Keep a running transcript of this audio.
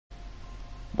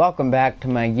Welcome back to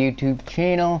my YouTube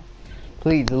channel.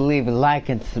 Please leave a like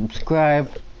and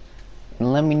subscribe.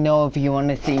 And let me know if you want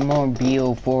to see more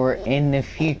BO4 in the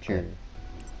future.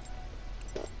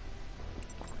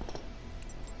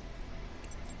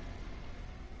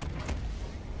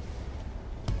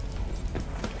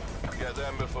 Get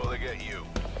them before they get you.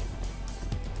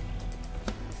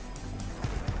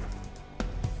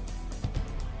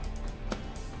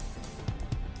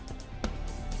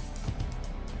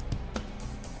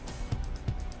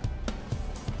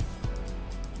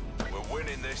 We're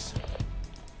winning this.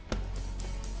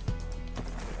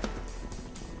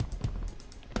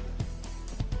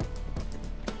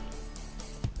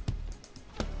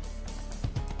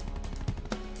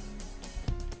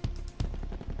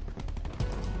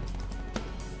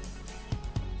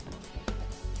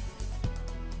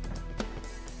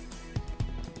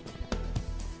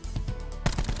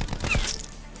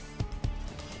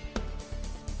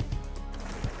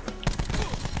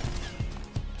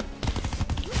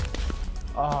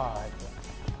 Oh,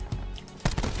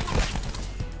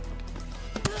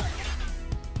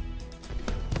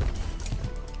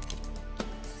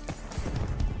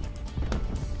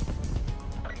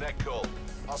 Net call.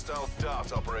 Hostile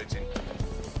dart operating.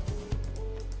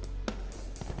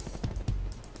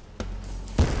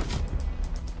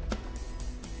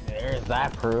 there's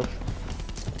that proof.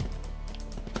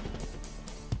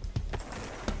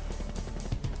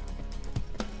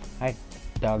 Hi,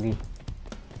 doggy.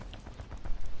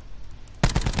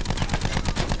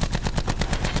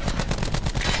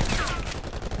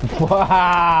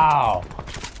 Wow!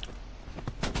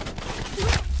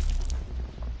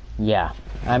 Yeah,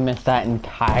 I missed that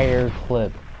entire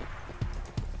clip.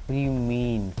 What do you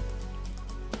mean?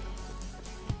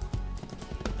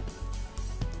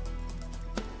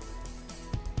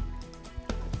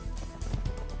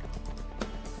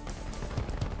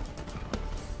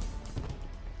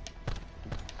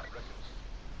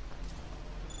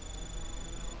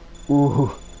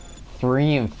 Ooh,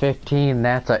 3 and 15,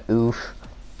 that's a oof.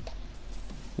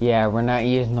 Yeah, we're not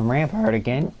using the rampart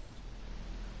again.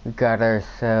 We got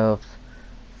ourselves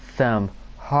some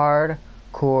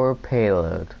hardcore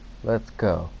payload. Let's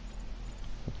go.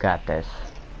 We got this.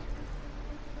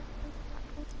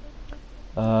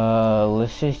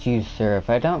 Let's just use Surf.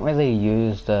 I don't really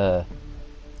use the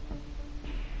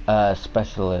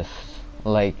specialists.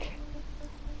 Like,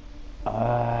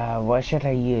 what should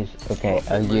I use? Okay,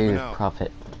 I'll use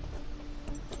Prophet.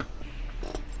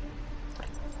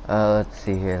 Let's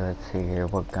see here,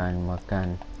 what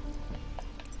gun?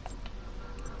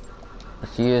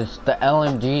 Let's use the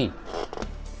LMG. We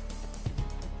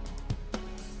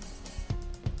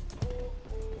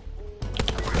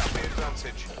have the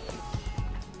advantage.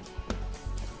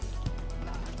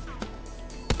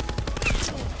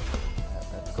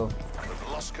 Let's go.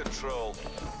 We've lost control.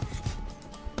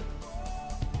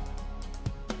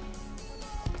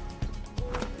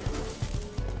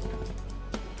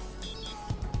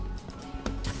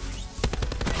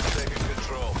 Taking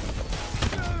control.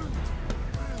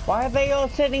 Why are they all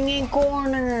sitting in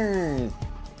corners?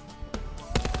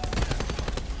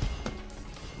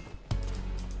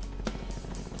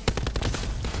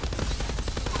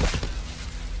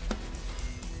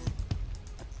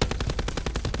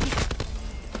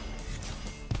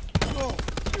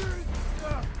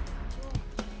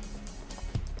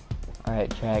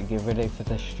 Alright, Chad, get ready for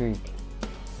the streak.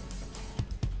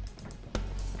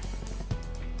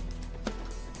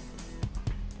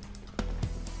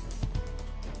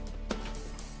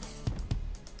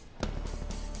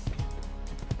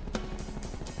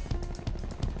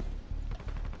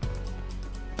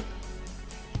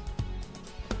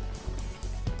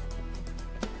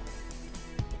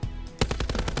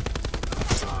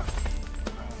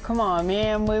 Come on,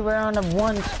 man, we were on a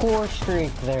 1-score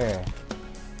streak there.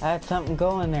 I had something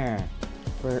going there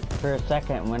for a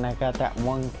second when I got that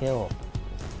 1 kill.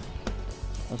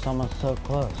 It was almost so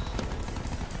close.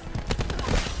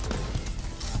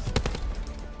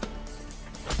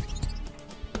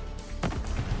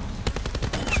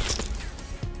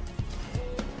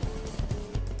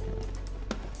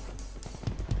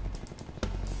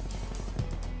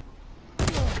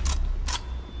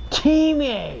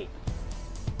 Teammate!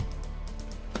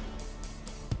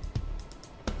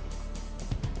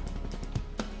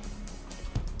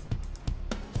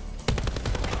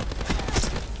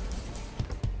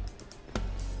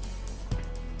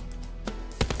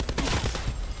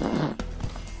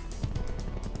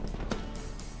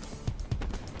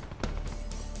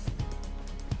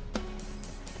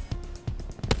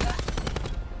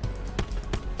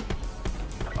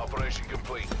 Operation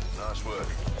complete. Nice work.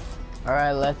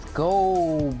 Alright, let's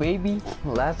go, baby.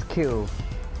 Last kill.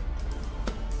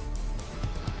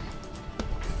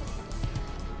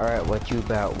 Alright, what you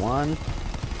about, one?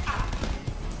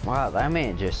 Wow, that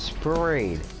man just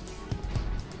sprayed.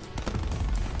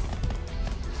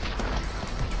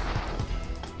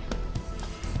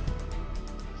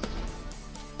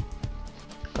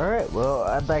 Alright, well,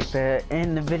 I'd like to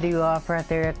end the video off right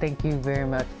there. Thank you very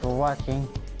much for watching.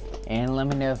 And let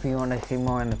me know if you want to see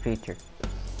more in the future.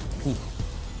 Peace.